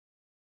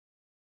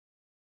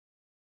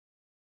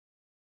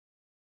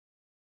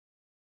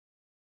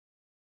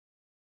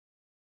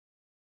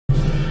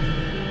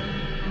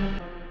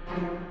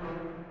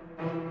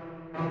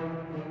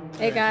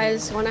Hey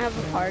guys, wanna have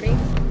a party?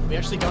 We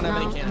actually don't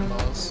have any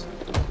cannonballs.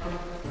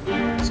 So I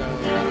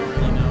don't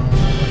really know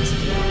what to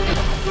do.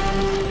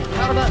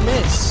 How did that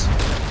miss?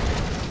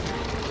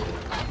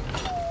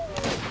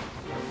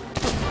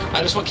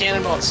 I just want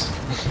cannonballs.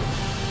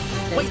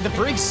 Wait, the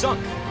brig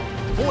sunk.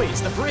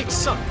 Boys, the brig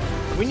sunk.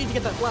 We need to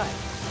get that flag.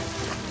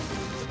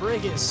 The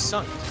brig is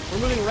sunk. We're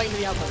moving right into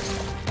the outpost.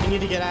 We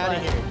need to get out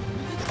of here.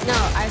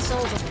 No, I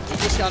sold them. We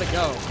just gotta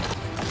go.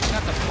 We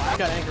got the flag. We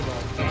got anchor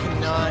ball. We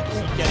cannot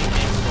keep getting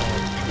anchor ball.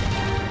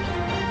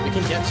 We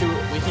can get to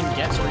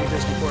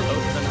Reapers before both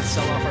of them and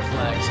sell off our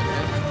flags,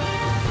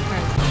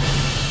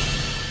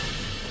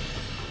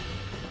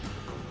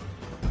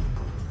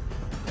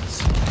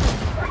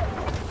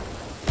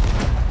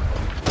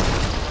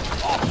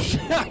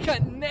 okay? I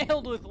got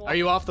nailed with one. Are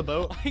you off the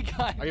boat?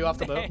 Are you off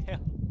the boat?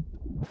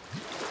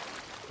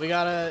 We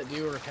gotta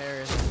do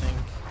repairs, I think.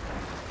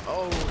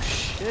 Oh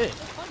shit.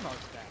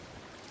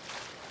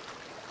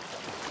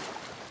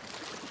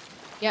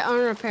 Get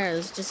on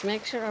repairs. Just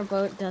make sure our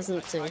boat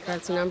doesn't sink.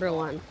 That's number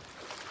one.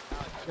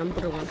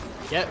 Number one.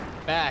 Get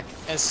back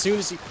as soon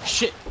as you.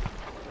 Shit!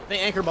 They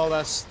anchor balled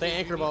us. They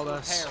anchor balled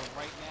us.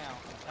 Right now,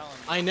 I'm telling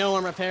you. I know.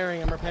 I'm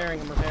repairing.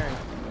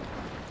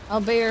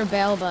 I'll be your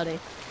bail buddy.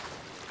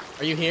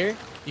 Are you here?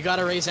 You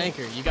gotta raise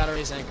anchor. You gotta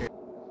raise anchor.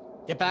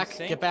 Get back.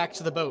 Get back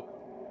to the boat.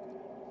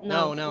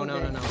 No.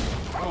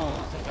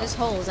 There's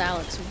holes,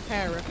 Alex.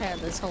 Repair.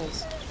 There's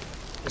holes.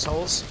 There's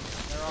holes?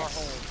 There are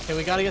holes. Okay,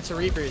 we gotta get to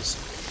Reapers.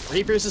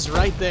 Reapers is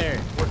right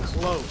there. We're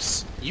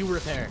close. You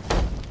repair.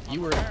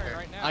 You repair.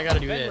 Right now. I gotta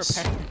do this.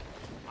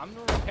 I'm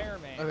the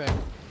repairman. Okay.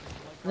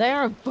 They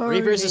are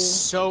burning. Reapers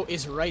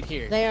is right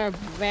here. They are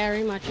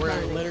very much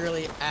burning. We're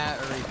literally at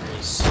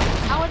Reapers.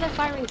 How are they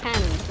firing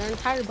cannons? Their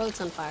entire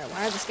boat's on fire.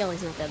 Why are the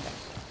skellies not dead there?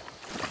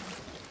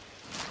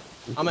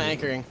 I'm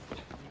anchoring.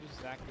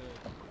 That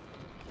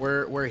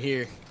good. We're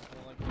here.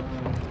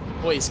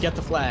 Boys, get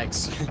the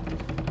flags.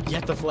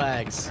 Get the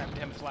flags. Grab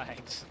them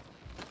flags.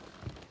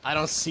 I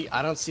don't see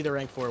the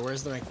rank 4.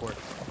 Where's the rank 4?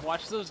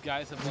 Watch those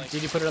guys have like.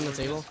 Did you put it on the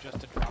table?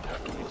 Just to drop their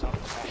things off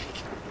the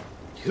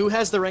back. Who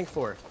has the rank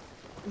 4?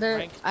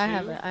 I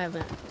have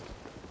it.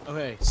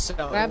 Okay,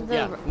 sell. Grab the,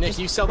 yeah, Nick,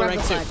 you sell the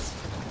rank 2. flags.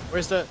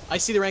 Where's the? I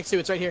see the rank 2.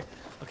 It's right here.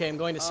 Okay, I'm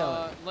going to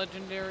sell it.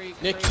 Legendary.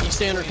 Nick, you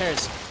stay on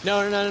repairs.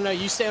 No.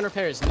 You stay on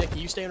repairs. Nick,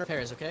 you stay on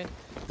repairs. Okay.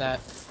 That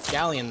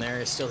galleon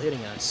there is still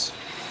hitting us.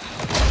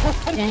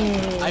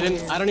 Dang.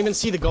 I don't even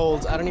see the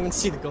gold.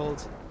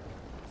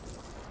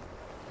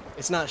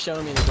 It's not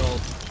showing me the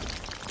gold.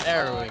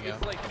 There we go.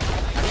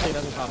 Actually, it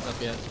hasn't popped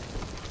up yet.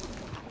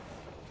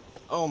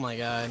 Oh my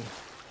god.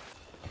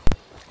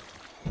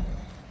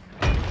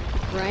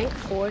 Rank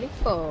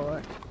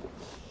 44.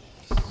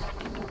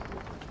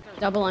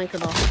 Double anchor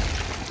ball.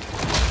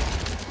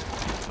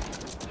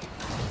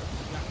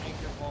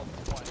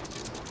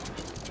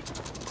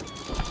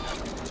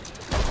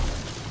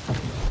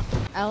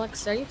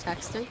 Alex, are you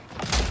texting?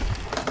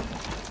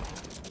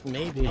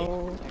 Maybe.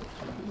 Oh.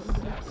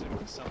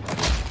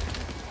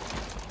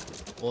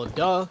 Well,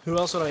 duh. Who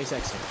else would I be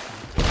texting?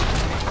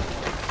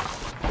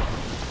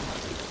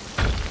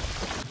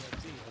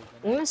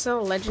 I'm gonna sell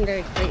a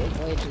legendary crate of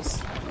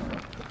voyages.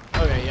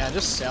 Okay, yeah,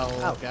 just sell,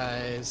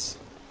 guys.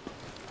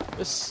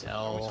 Just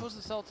Are we sell. supposed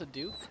to sell to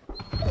Duke?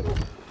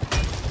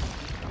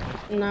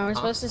 No, we're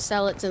supposed to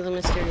sell it to the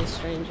mysterious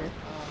stranger.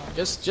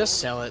 Just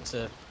sell it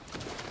to.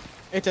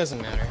 It doesn't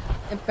matter.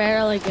 It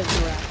barely gives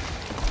a rep.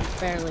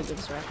 Barely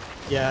gives a rep.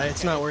 Yeah,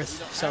 it's not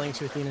worth selling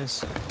to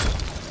Athena's.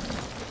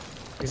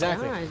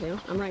 Exactly. Yeah, I do.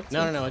 I'm right.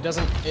 No, it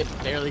doesn't. It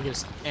barely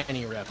gives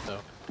any rep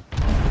though.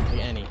 Like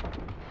any.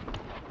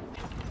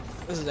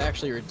 This is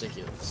actually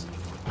ridiculous.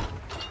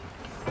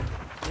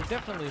 It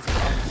definitely is.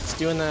 It's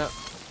doing that.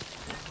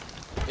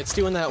 It's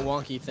doing that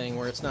wonky thing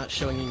where it's not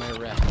showing me my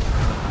rep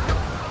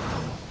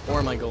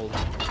or my gold.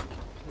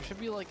 There should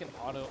be like an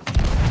auto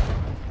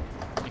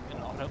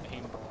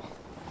aim ball.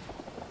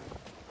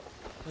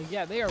 Like,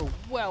 yeah, they are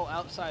well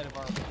outside of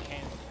our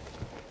can.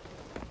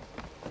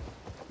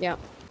 Yep.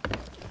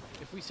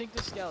 If we sink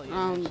the Skelly,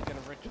 we're just gonna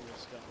ritual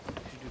stuff. We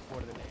should do 4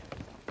 to the damn.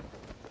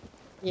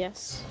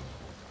 Yes.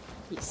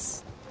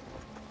 Peace.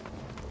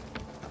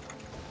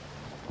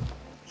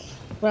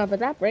 Well, but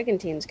that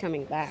brigantine's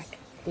coming back.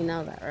 You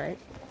know that, right?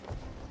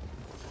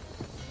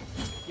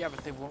 Yeah,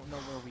 but they won't know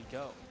where we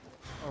go.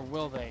 Or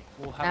will they?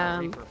 We'll have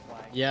a Reaper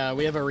flag. Yeah,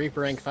 we have a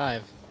Reaper rank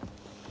 5.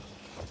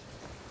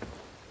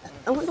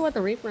 I wonder what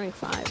the Reaper rank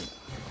 5.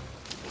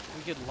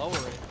 We could lower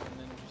it and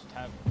then just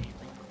have the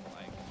Reaper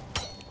flag.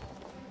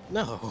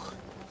 No.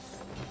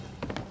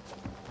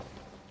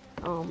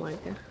 Oh my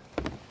god.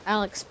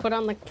 Alex, put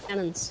on the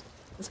cannons.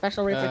 The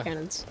special Reaper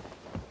cannons.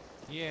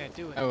 Yeah,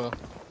 do it. I will.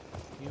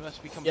 You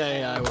must become.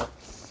 Yeah, I will.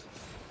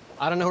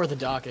 I don't know where the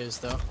dock is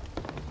though.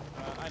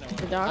 I know.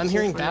 The dock's I'm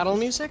hearing in front battle of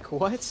us. music?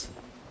 What?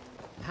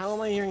 How am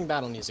I hearing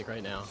battle music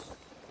right now?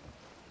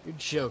 You're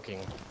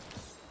joking.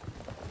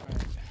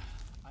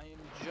 I am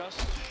just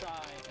shy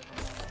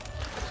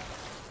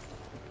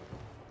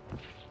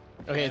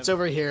of Okay, it's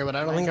over here, but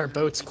I don't think our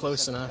boat's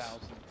close enough.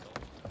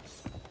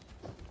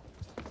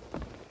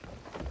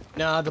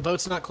 Nah, the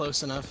boat's not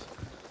close enough.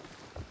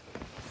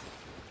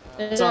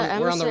 We're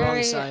on the wrong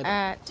emissary side.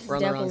 At We're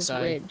on the wrong Devil's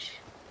side. Ridge.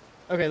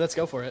 Okay, let's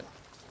go for it.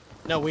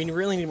 No, we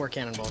really need more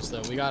cannonballs,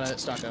 though. We gotta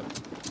stock up.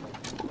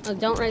 Oh,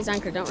 don't raise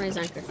anchor, don't raise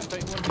anchor. I thought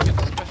you wanted to get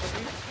the special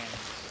thieves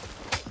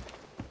cannons.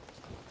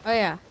 Oh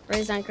yeah,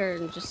 raise anchor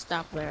and just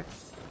stop there.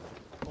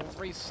 We'll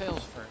raise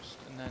sails first,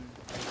 and then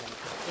raise anchor.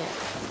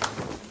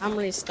 Yeah. I'm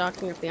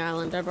restocking up the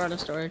island. I brought a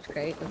storage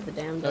crate of the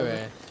damn double.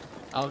 Okay.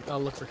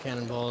 I'll look for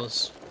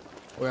cannonballs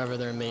wherever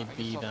there may I guess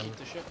be I'll them. keep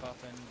the ship up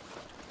and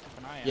keep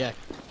an eye out. Yeah.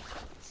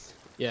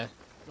 Yeah.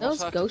 You also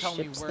Those have ghost to tell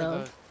me ships, where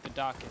though. the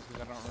dock is,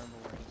 because I don't remember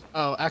where it is.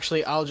 Oh,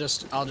 actually, I'll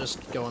just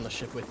go on the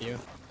ship with you.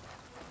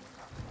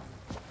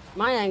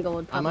 My angle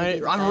would probably be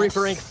the I'm best.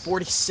 Reaper rank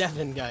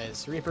 47,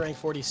 guys. Reaper rank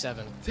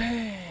 47.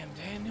 Damn,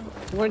 Daniel.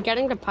 We're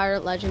getting to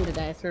Pirate Legend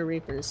today through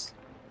Reapers.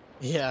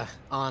 Yeah,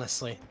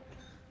 honestly.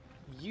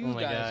 You Oh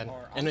my guys God.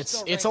 are. And I'm it's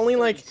still only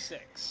ranked like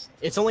 36.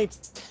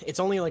 it's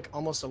only like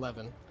almost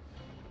 11.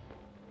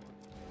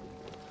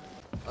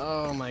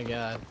 Oh my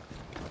God.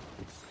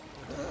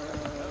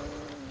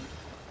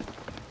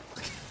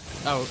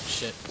 Oh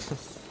shit.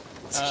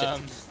 Shit.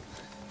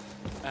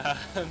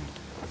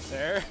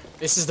 Sir?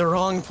 This is the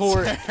wrong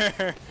port.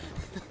 Sir?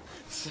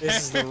 This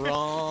is the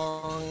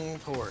wrong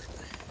port.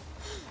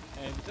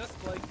 And just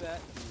like that,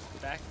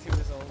 he's back to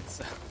his old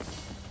self.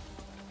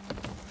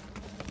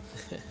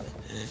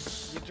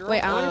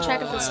 Wait, I want to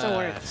check if it still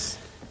works.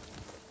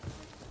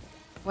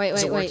 Wait,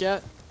 Does it wait, work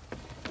yet?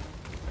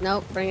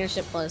 Nope, bring your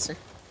ship closer.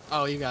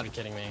 Oh, you gotta be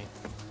kidding me.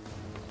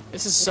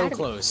 This is so Gotta be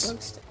close.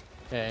 close to-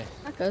 Okay,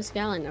 That ghost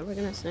galley never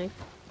gonna sink.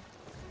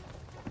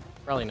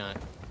 probably not.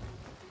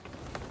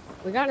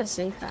 We gotta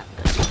sink that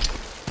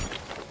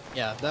thing.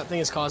 Yeah, that thing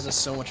has caused us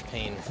so much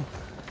pain. But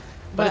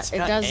But it's it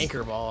got does-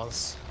 anchor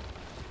balls.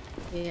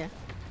 Yeah.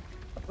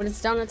 But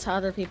it's done it to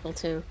other people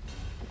too.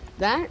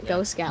 That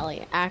ghost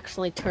galley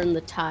actually turned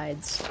the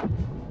tides.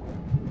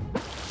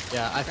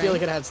 Yeah, I feel Right.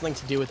 like it had something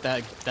to do with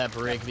that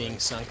brig being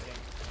sunk.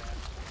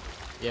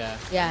 Yeah.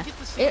 Yeah. get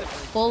to see It the brig.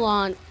 full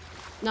on.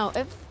 No,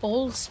 it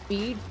full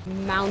speed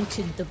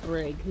mounted the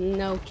brig.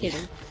 No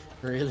kidding.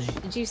 Really?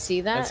 Did you see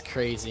that? That's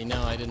crazy.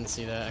 No, I didn't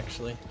see that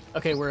actually.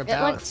 Okay, we're It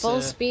about like full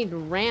to... speed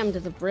rammed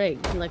the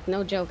brig. Like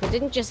no joke. It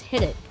didn't just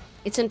hit it.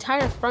 Its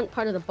entire front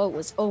part of the boat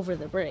was over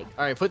the brig.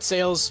 All right, put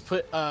sails.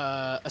 Put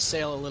a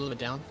sail a little bit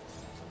down.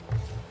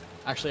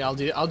 Actually, I'll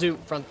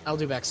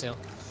do back sail.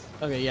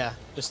 Okay, yeah,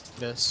 just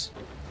this.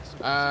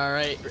 All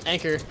right,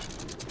 anchor.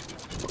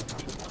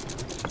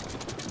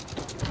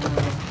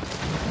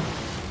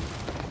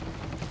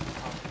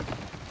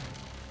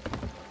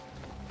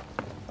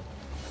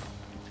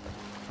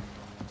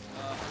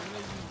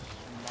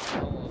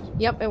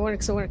 Yep, it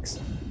works. It works.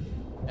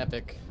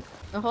 Epic.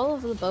 The hull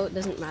of the boat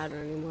doesn't matter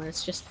anymore.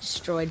 It's just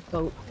destroyed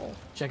boat hull.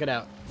 Check it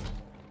out.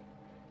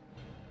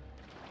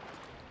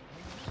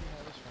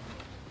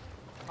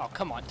 Oh,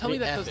 come on. Tell me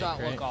Pretty that does epic, not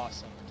right? look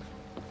awesome.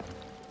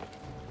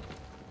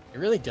 It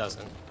really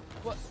doesn't.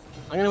 What?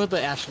 I'm gonna put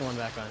the ashen one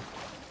back on.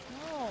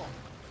 No.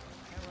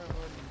 Camera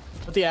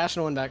wouldn't- Put the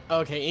ashen one back.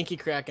 Okay, Inky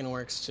Kraken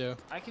works too.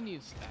 I can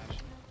use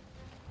Ashen.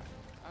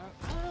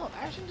 I don't know.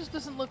 Ashen just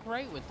doesn't look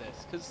right with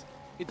this, because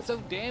it's so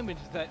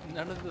damaged that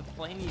none of the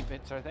flamey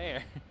bits are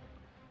there.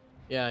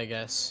 Yeah, I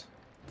guess.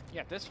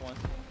 Yeah, this one.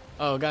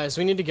 Oh, guys,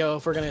 we need to go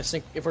if we're gonna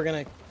sink. If we're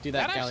gonna do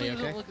that, That galley,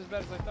 actually okay? doesn't look as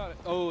bad as I thought.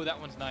 Oh, that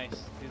one's nice.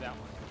 Do that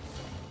one.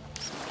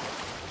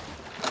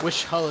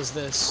 Which hull is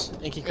this?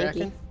 Inky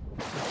Kraken?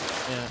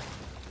 Yeah.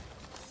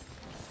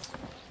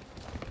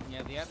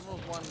 Yeah, the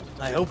Admiral's one.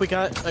 I hope we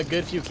got a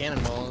good few Oh,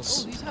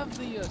 cannonballs. these have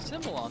the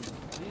symbol on them.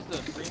 These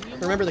the premium.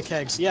 Remember the ones?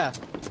 kegs? Yeah.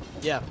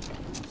 Yeah.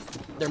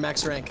 They're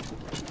max rank.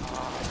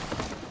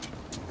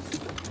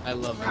 I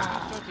love them.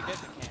 How much do you get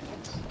the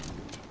cannons?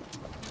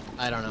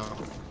 I don't know.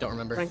 Don't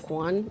remember. Rank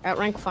 1. At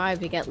rank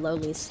 5, you get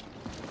lowlies.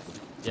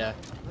 Yeah.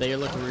 They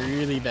look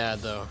really bad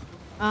though.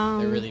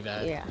 They're really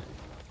bad. Yeah.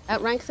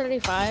 At rank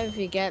 35,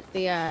 you get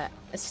the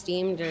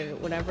esteemed or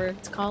whatever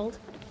it's called,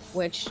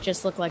 which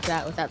just look like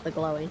that without the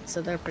glowing,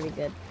 so they're pretty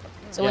good.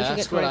 So Yeah, once you get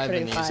that's to what rank I've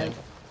been 35, using.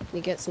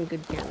 you get some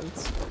good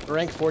cannons.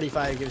 Rank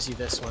 45 gives you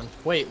this one.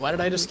 Wait, why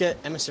did I just get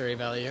emissary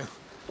value?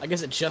 I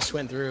guess it just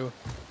went through.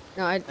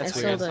 No, I That's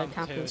sold weird. the Some too,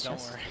 captain's don't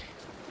chest. worry.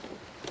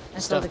 I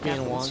sold the Stuff being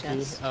captain's wonky.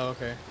 chest. Oh,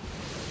 okay.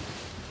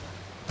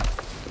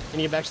 Can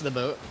you get back to the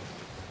boat?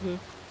 Mhm.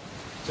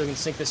 So we can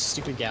sink this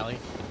stupid galley.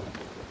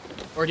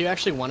 Or do you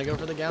actually want to go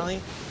for the galley?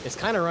 It's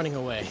kind of running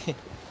away.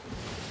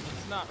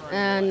 It's not running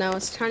away. No,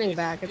 it's turning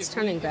back. It's If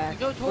turning if back. We,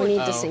 go We towards need him,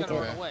 to he's sink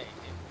gonna it. run away.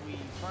 If we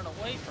run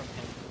away from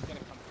him, he's gonna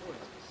come towards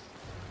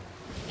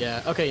us.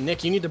 Yeah. Okay,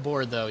 Nick, you need to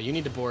board though. You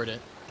need to board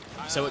it,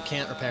 so it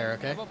can't repair.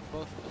 Okay. How about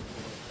both of them?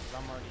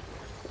 'Cause I'm already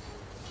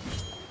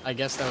here. I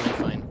guess that would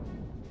be fine.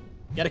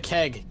 Get a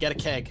keg. Get a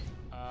keg.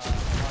 I'm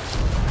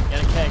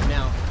Get a keg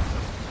now.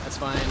 That's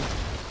fine.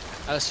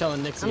 I was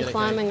telling Nick to I'm get a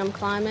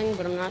climbing,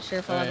 but I'm not sure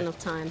if I'll have Alright. enough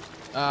time.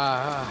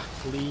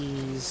 keg.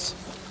 Please.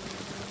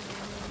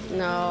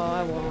 No,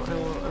 I won't.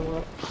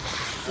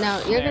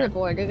 No, you're gonna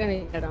board. You're gonna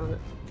get on it.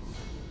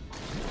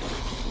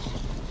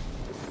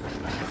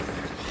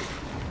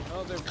 Oh,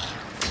 Oh, they're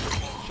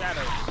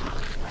shadows.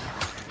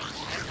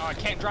 Oh, I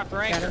can't drop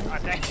their anchor. Oh,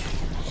 dang.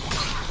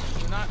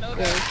 Do not know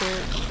that.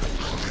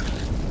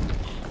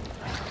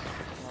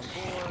 I'm on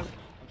board.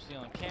 I'm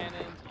stealing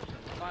cannons.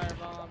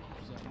 Firebomb. I'm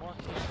stealing more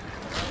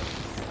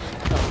cannons.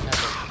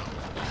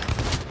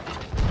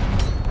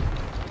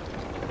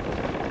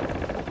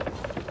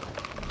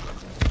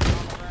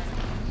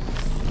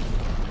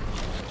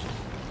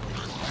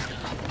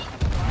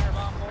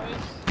 Firebomb,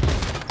 boys.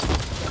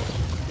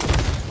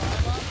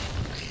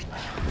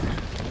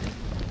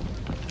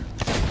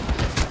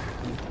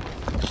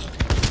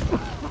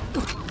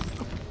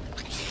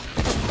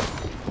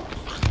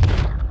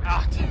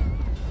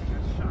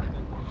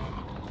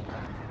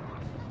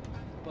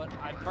 But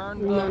I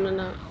burned them,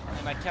 No.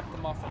 and I kept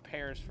them off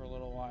repairs for a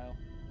little while.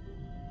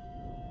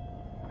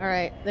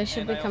 Alright, they should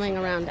And be I coming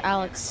also got around.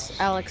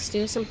 the Alex,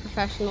 do some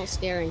professional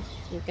steering.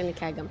 You're gonna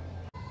keg them.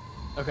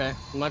 Okay,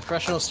 my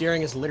professional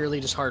steering is literally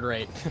just hard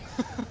right.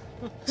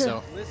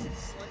 So. Listen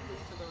slightly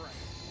to the right.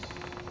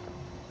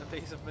 The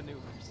base of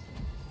maneuvers.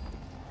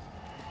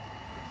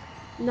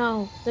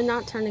 No, they're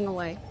not turning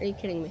away. Are you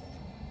kidding me?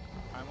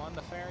 I'm on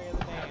the ferry of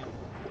the dam.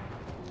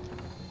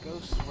 Go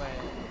sway.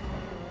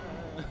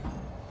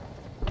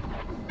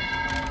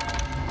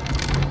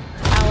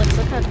 Alex,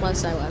 look how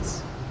close I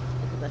was.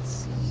 Look at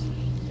this.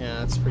 Yeah,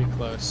 that's pretty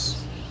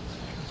close.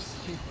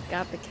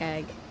 Got the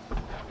keg.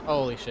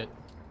 Holy shit.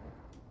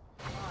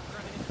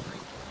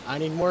 I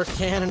need more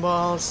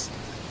cannonballs.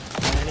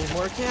 I need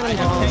more cannonballs. I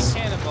have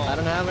 10 cannonballs. I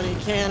don't have any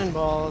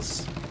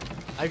cannonballs.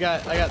 I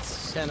got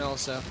 10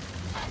 also.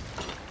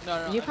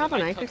 No, Did you pop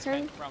an I anchor took 10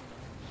 turn? from them.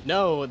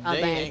 No,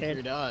 they they anchored.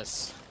 anchored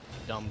us.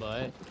 Dumb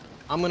butt.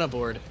 I'm gonna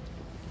board.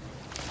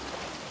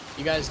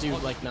 You guys do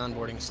like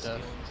non-boarding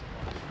stuff.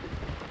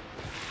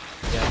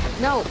 Yeah.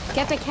 No,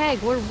 get the keg.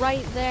 We're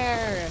right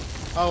there.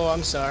 Oh,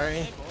 I'm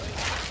sorry.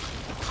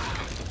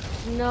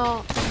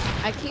 No,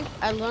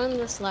 I learned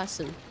this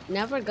lesson.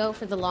 Never go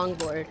for the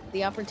longboard.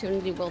 The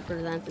opportunity will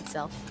present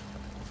itself.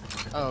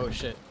 Oh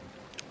shit.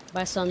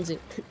 By Sun Tzu.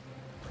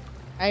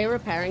 Are you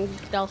repairing,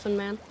 Dolphin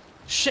Man?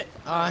 Shit!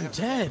 I'm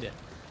dead!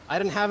 I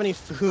didn't have any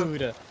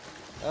food.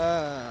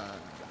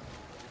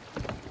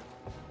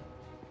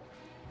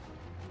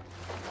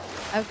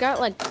 I've got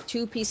like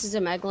 2 pieces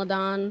of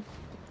Megalodon.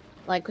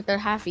 Like, they're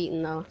half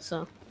eaten though,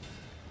 so.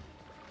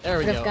 There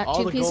we But I've go. got All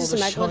 2 the pieces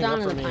gold of is showing Megalodon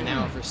up for and a me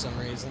pineapple. now for some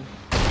reason.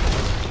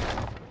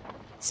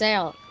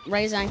 Sail.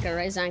 Raise anchor,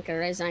 raise anchor,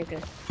 raise anchor.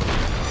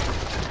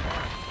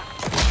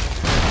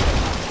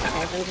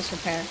 Okay, then just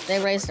repair. They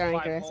raised our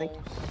anchor, I think.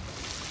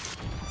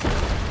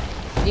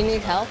 Do you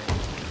need help?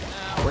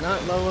 We're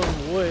not low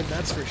on wood,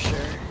 that's for sure.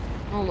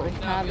 Oh my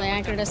god, they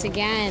anchored us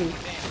again.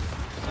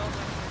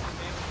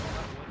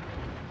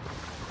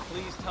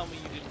 Please tell me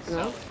you didn't No?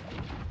 sell it.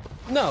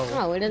 No.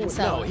 No, we didn't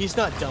sell No, it. he's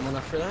not dumb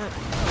enough for that.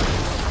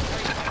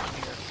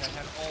 That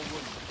had all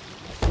wood.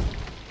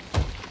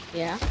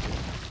 Yeah?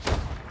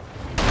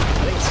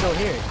 I think it's still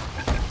here.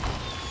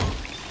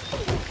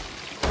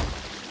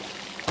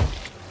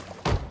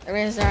 They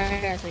raised our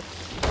anchor, I think.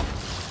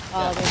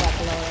 Oh, they're about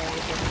to lower their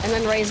anchor. And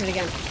then raise it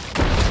again.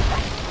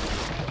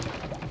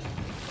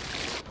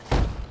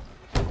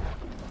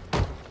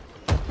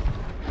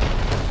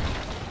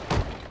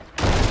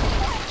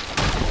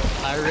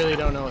 I really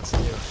don't know what to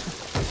do.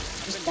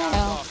 Just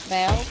bail.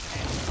 Bail.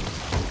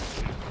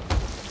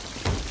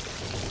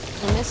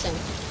 We're missing.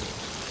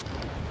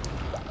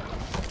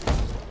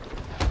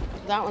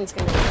 That one's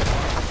gonna be.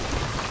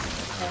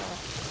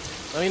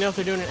 Let me know if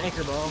they're doing an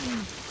anchor ball.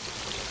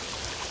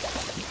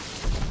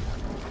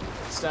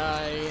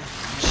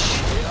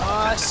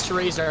 I just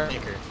raised our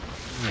anchor.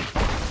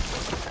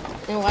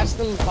 And watch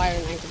them fire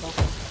an anchor ball.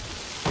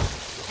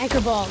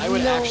 Anchor ball. I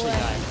would no actually way.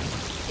 die.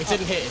 It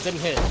didn't hit. It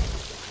didn't hit.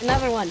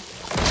 Another one.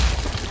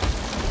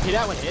 Okay,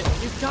 that one hit.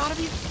 You gotta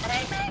be.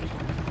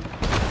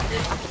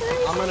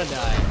 I'm gonna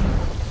die.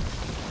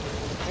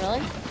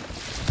 Really?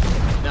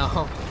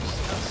 No.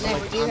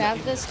 Nick, do you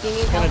have this? Do you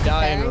need I'm help gonna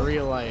die in repairing?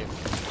 real life.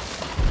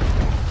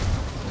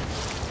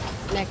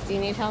 Nick, do you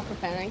need help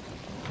repairing?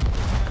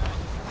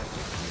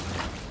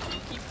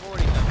 Keep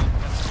boarding them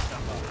and put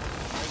stuff up.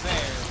 They're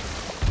there.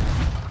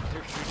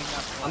 They're shooting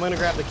up. I'm gonna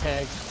grab the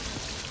keg.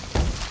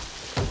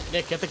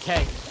 Nick, get the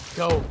keg.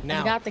 Go I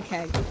now. got the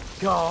keg.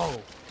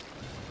 Go.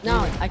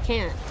 No, I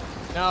can't.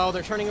 No,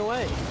 they're turning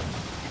away.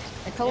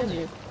 I told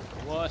you.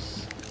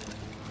 Wuss.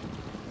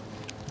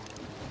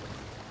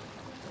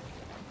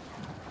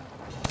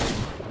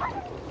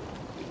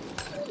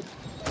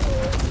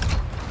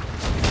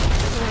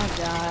 Oh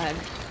god.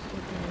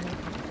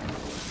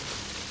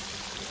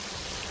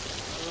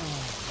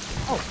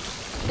 Oh,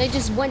 they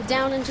just went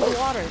down into the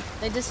water.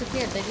 They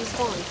disappeared. They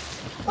despawned.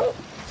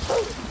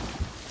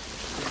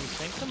 Did you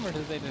sink them or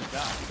did they just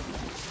die?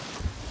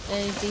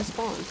 They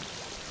despawned.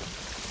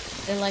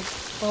 They like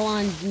full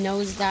on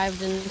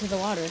nosedived into the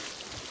water.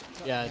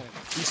 Yeah,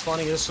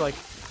 despawning is like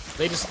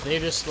they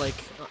just like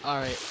all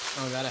right.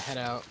 Oh, gotta head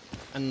out,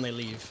 and then they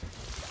leave.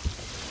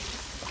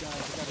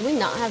 Do we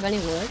not have any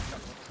wood?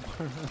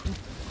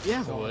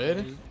 Yeah,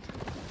 wood.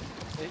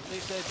 They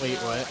said, Wait,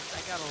 no, what?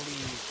 I gotta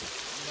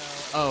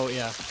leave. No. Oh,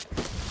 yeah.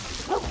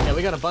 Yeah,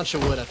 we got a bunch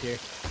of wood up here.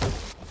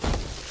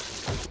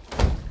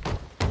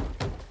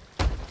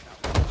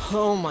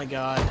 Oh my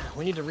god.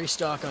 We need to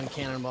restock on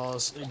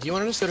cannonballs. Do you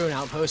want to just go to an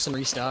outpost and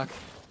restock?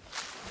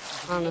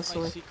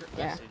 Honestly,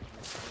 yeah. Message?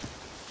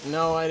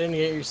 No, I didn't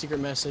get your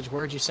secret message.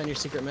 Where'd you send your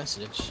secret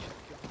message?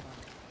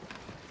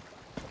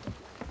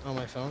 Oh,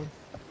 my phone?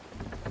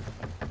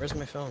 Where's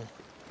my phone?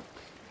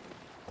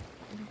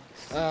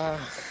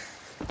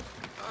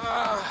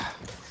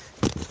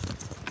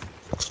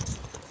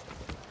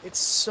 It's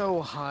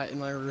so hot in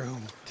my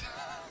room.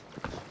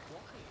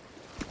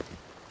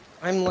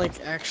 I'm like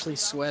actually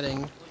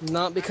sweating.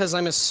 Not because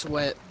I'm a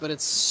sweat, but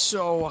it's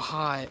so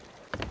hot.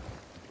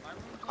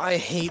 I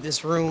hate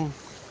this room.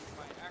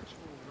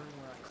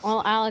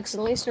 Well, Alex,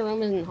 at least your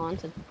room isn't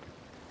haunted.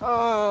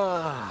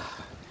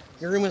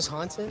 Your room is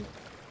haunted?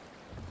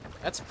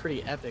 That's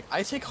pretty epic.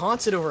 I take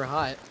haunted over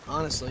hot,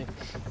 honestly.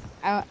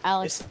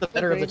 Alex, It's the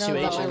better of the two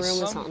my H's.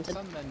 room is haunted.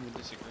 Some men would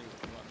disagree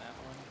with you on that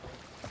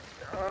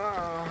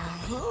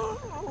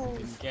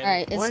one.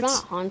 Alright, it's What?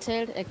 not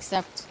haunted,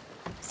 except...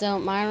 So,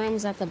 my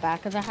room's at the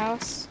back of the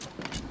house.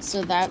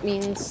 So that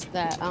means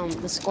that,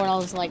 the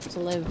squirrels like to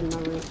live in the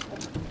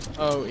roof.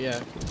 Oh, yeah.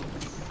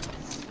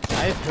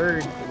 I've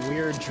heard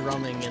weird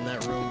drumming in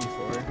that room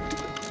before.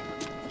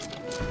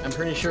 I'm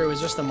pretty sure it was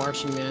just the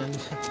marching band.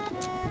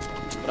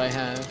 But I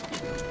have.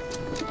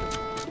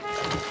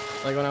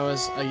 Like when I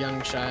was a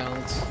young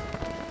child.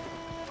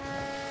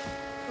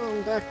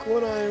 Back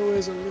when I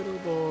was a little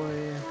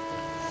boy.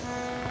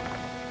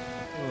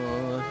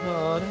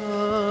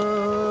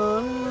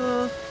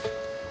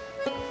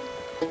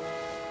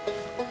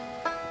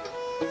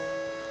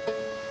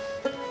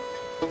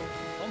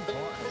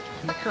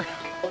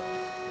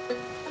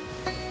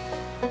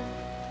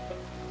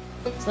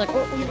 It's like,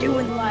 what we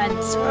doing,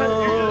 lads?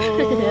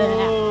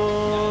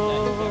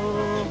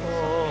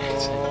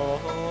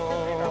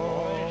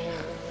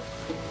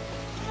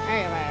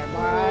 Hey there,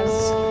 boys.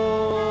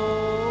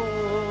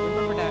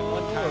 Remember that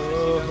one time I see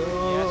those?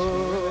 Yes, we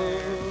were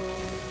there.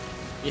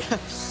 Yeah,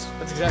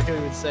 that's exactly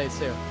what we would say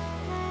too.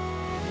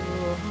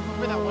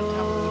 Remember that one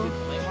time when we did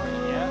Flame Art?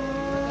 Yeah, we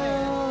were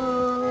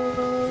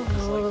there. It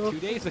was like 2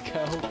 days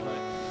ago, but...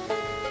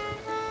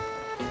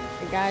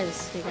 Hey guys.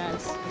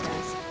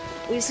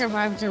 We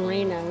survived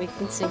arena. We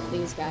can sink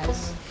these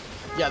guys.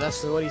 Yeah,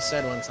 that's what he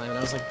said one time, and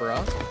I was like,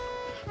 bruh.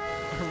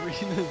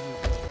 Arenas.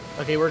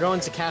 Okay, we're going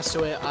to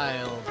Castaway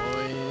Isle,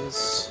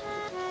 boys.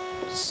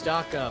 Just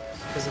stock up,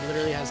 because it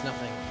literally has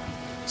nothing.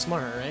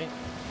 Smart, right?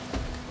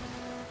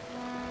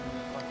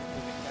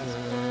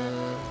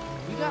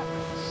 We got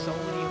so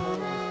many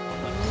holes.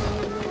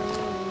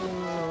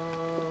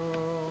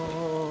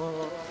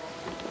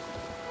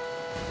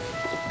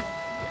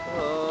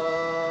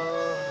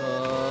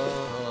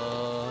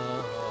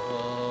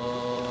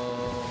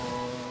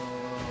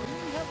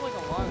 We have like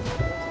a lot of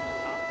holes in the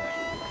top there.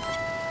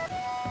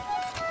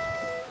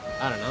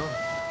 I don't know.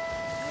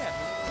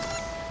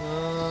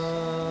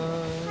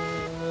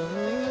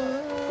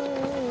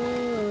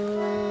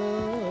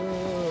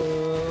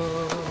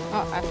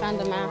 Oh, I found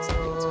a mask.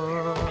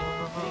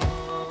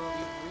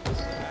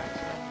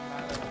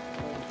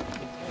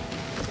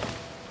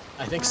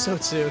 I think so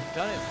too.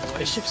 Done it, boys.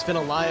 This ship's been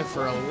alive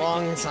for a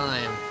long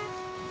time.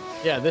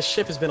 Yeah, this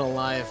ship has been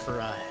alive for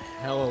a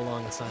hell of a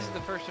long time. This is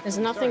the first ship Because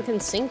we nothing started. can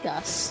sink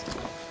us.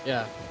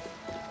 Yeah,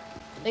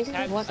 Think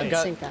of what I can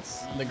got- sink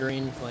us. the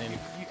green flame.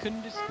 You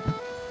couldn't just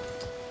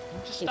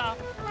stop.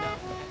 No,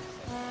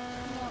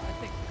 I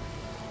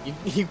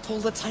think You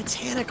pulled a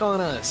Titanic on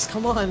us.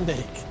 Come on,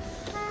 Nick.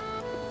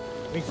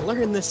 We've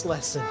learned this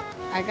lesson.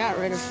 I got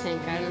rid of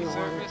Tank. I didn't want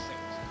service. it. It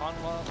was fun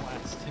while it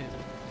lasted.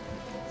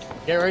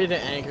 Get ready to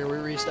anchor.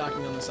 We're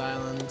restocking on this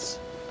island.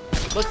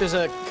 Look, there's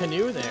a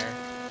canoe there.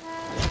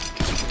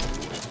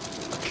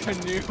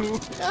 Canoe.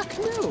 Yeah, a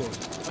canoe.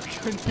 A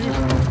canoe.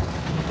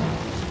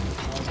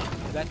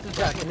 That does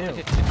Yeah, not look canoe. like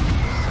a canoe.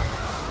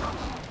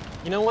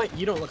 You know what?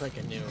 You don't look like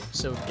a canoe,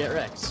 so get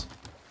wrecked.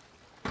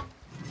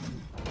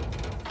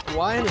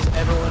 Why does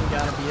everyone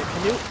gotta be a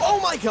canoe? Oh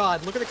my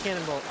god! Look at the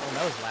cannonball. Oh,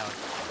 that was loud.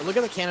 But look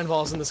at the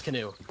cannonballs in this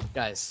canoe.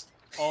 Guys.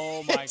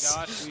 Oh my It's-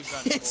 gosh, we've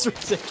done it. It's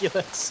boys.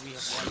 ridiculous. We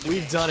have won the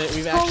We've game. done it.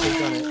 We've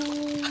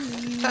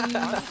actually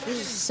done it.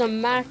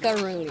 Some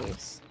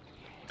macaroonies.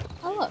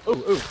 Oh look,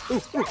 Ooh,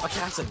 a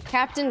captain.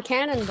 Captain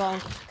Cannonball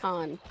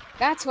Con.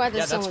 That's why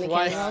there's Yeah, so that's many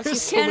why cannonballs.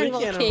 there's He's so many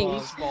Cannonball King.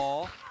 cannonballs.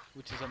 Ball,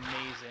 which is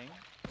amazing.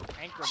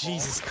 Anchor ball.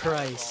 Jesus anchor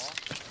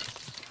Christ. ball.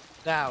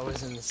 That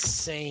was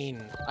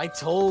insane. I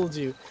told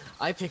you.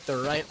 I picked the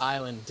right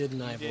island,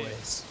 didn't I, You did.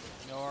 boys?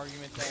 No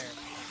argument there.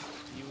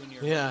 You and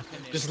your Yeah.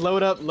 canoe. Just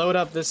load up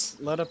this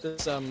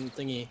thingy.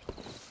 You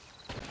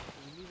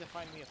need to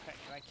find me a pet.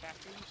 Can I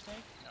capture you,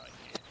 Snake? No, I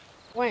can't.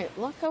 Wait,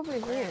 look over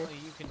here. Apparently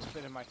you can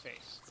spit in my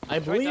face. I Try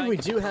believe dying we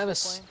with do the have a purple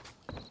s-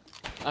 flame.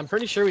 I'm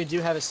pretty sure we do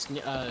have a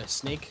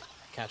snake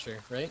catcher,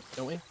 right?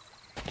 Don't we? No,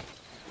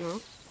 I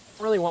don't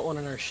really want one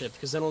on our ship,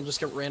 because then we'll just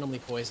get randomly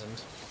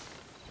poisoned.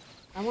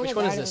 I want Which to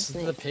one ride is a this? Is it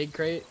snake. the pig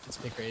crate? It's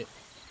pig crate.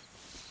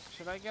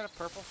 Should I get a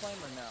purple flame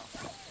or no?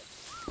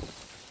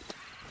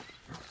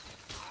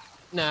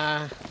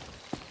 Nah.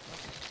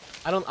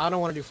 I don't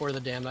want to do For the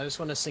Damned. I just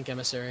want to sink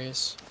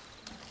emissaries.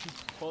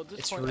 Well, at this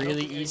It's point, I don't really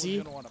think anyone's easy,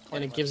 gonna wanna play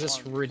and it much gives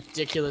us longer.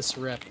 ridiculous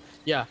rep.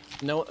 Yeah,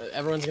 no,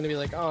 everyone's gonna be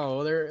like,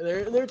 oh,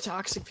 they're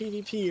toxic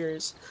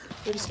PvPers.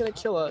 They're just gonna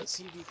kill us.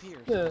 PvPers.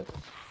 Yeah,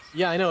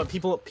 yeah, I know.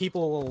 People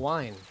will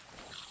whine.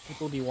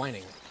 People will be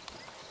whining.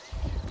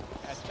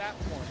 At that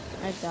point,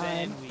 I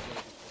died. then we go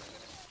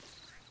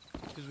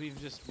because we've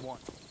just won.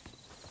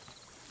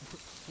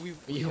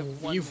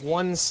 You've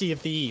won Sea of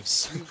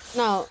Thieves.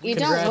 No, you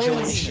don't win.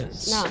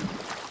 Congratulations. No.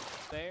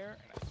 There,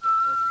 and I don't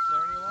know if it's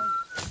there any longer.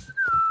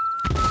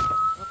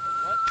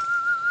 What?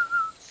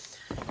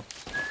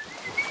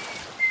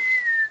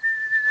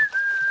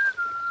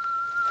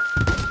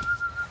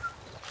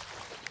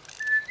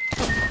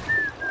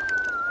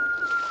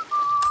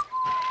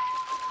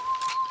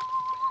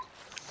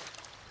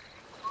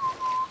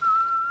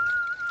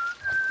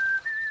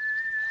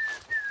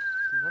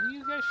 Did one of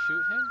you guys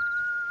shoot him?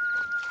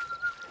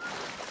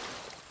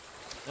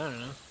 I don't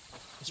know.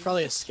 It's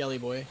probably a Skelly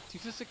boy. He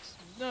just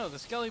no, the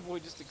Skelly boy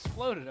just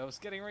exploded. I was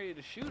getting ready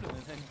to shoot him,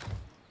 and then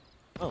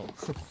Oh.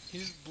 he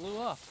just blew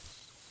up.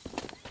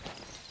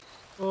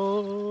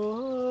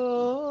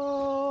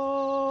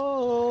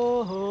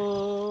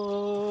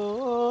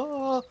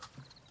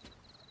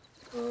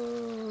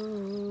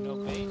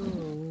 No bait.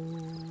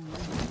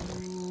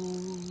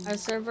 Our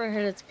server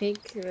hit its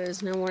peak.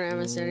 There's no more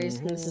emissaries,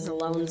 and this is a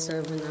lone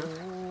server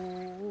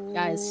now.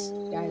 Guys.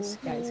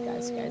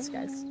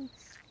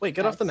 Wait,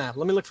 get off the map.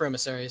 Let me look for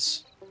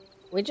emissaries.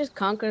 We just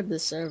conquered the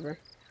server.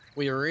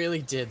 We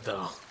really did,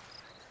 though.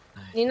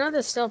 You know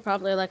there's still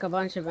probably like a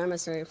bunch of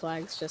emissary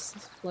flags just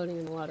floating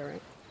in the water,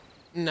 right?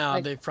 No,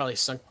 Like- they've probably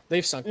sunk.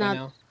 They've sunk by Not-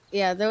 now.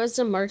 Yeah, there was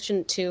a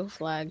Merchant 2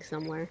 flag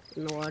somewhere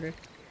in the water.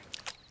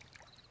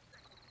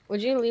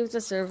 Would you leave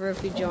the server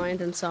if you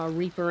joined and saw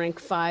Reaper Rank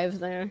 5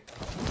 there?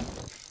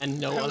 And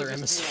no I other would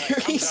just be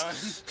like, I'm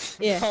emissaries.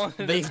 done. Yeah. Calling it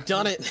a They've night.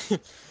 done it.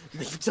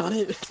 They've done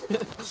it.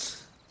 Fort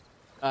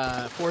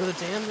of the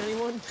Damned,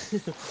 anyone?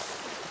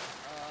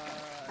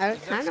 I Is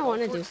that kind of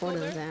want to Skullfort do still Fort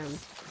of there? them.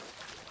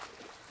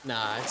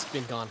 Nah, it's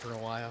been gone for a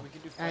while. We can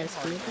do Guys,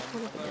 Flameheart can we again, just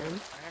put it although down?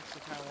 I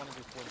actually kind of want to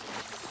do Fort of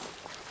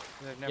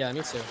the Damned. Yeah,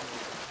 me too.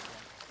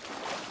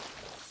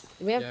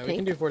 Do we have Yeah, we pink?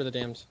 can do Fort of the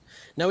Damned.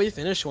 No, we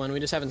finished one. We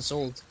just haven't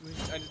sold.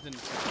 I just didn't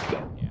finish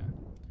it, yeah.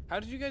 How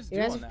did you guys do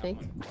You guys on have that pink?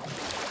 one?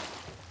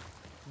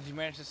 Did you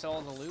manage to sell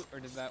all the loot, or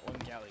did that one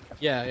galley come?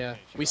 Yeah, finish yeah. you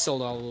We off?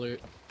 sold all the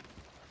loot.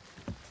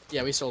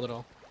 Yeah, we sold it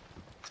all.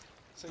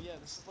 So yeah,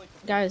 this is like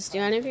the Guys, first do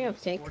time any of you we have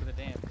used pink? Fort of the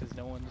Damned, because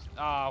no one's.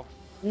 Oh,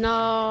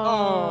 No.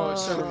 Oh,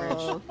 server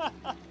rage.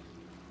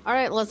 All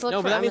right, let's look No,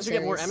 for but that means we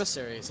get more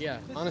emissaries. emissaries. Yeah,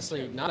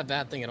 honestly, not a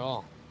bad thing at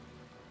all.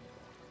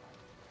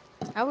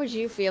 How would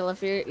you feel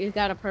if you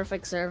got a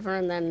perfect server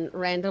and then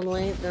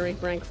randomly the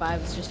Reaper Rank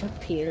 5s just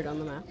appeared on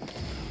the map?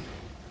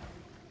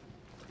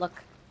 Look.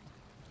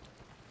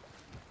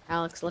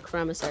 Alex, look for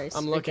emissaries.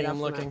 I'm Or looking, get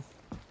I'm off the map. looking.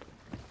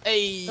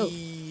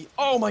 Hey!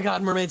 Oh my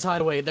god, Mermaid's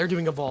Hideaway. They're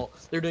doing a vault.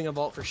 They're doing a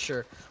vault for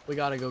sure. We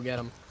gotta go get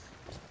them.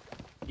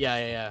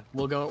 Yeah.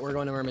 We're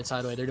going to Mermaid's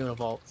Hideaway. They're doing a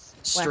vault.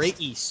 Straight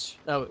east.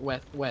 Oh,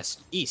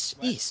 west. East.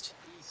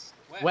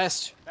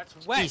 West.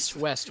 that's west. East,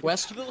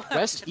 west, To the left.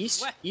 west, It's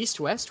east, west. east,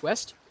 west.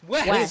 West.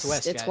 I think West.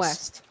 it's It's guys.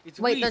 west. It's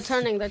Wait, they're west.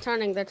 turning. They're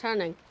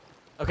turning.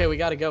 Okay, we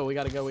gotta go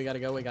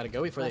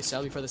before they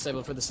sell, before they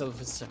sell.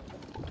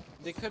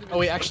 They could have. Oh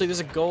wait, actually, there's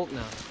a gold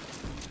now.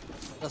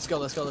 Let's go.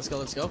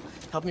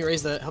 Help me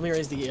raise the.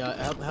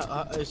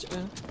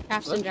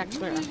 Captain Jack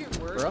Sparrow. Use your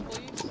word, Bro?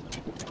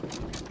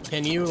 please.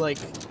 Can you like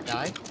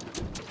die?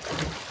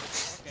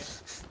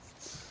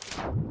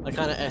 I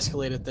kind of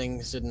escalated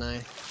things, didn't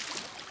I?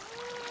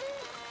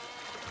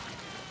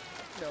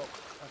 No.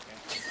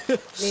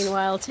 Okay.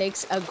 Meanwhile,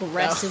 takes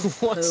aggressive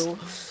poo.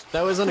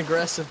 That was an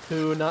aggressive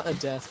poo, not a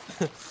death.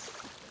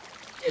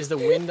 Is the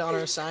wind on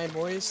our side,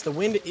 boys? The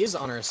wind is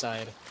on our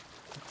side.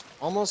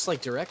 Almost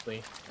like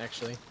directly,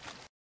 actually.